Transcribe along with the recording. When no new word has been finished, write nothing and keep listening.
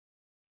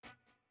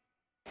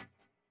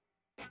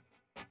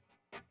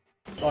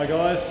Hi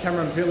guys,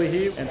 Cameron Pilley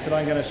here, and today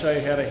I'm going to show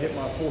you how to hit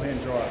my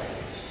forehand drive.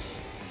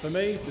 For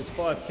me, there's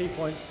 5 key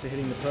points to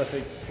hitting the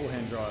perfect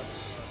forehand drive.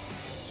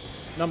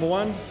 Number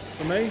 1,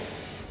 for me,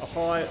 a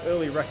high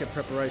early racket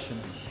preparation.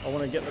 I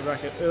want to get the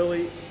racket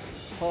early,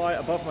 high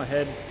above my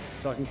head,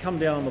 so I can come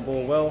down on the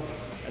ball well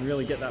and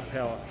really get that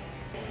power.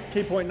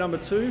 Key point number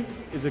 2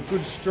 is a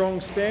good strong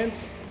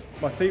stance.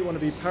 My feet want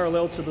to be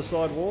parallel to the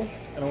side wall,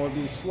 and I want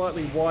to be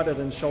slightly wider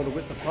than shoulder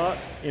width apart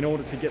in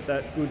order to get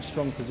that good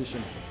strong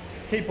position.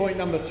 Key point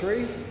number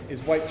 3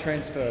 is weight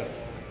transfer.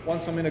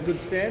 Once I'm in a good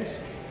stance,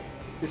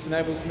 this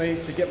enables me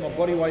to get my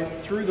body weight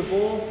through the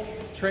ball,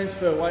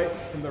 transfer weight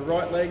from the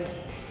right leg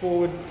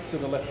forward to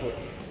the left foot.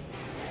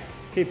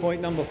 Key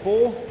point number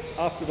 4,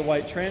 after the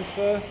weight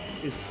transfer,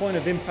 is point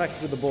of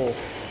impact with the ball.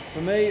 For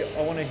me,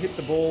 I want to hit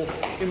the ball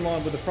in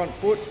line with the front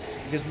foot.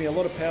 It gives me a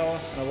lot of power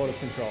and a lot of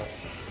control.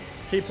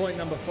 Key point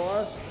number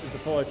 5 is the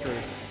follow through.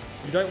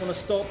 You don't want to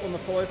stop on the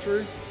follow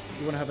through.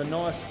 You want to have a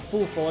nice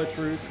full follow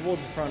through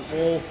towards the front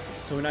wall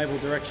to enable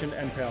direction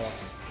and power.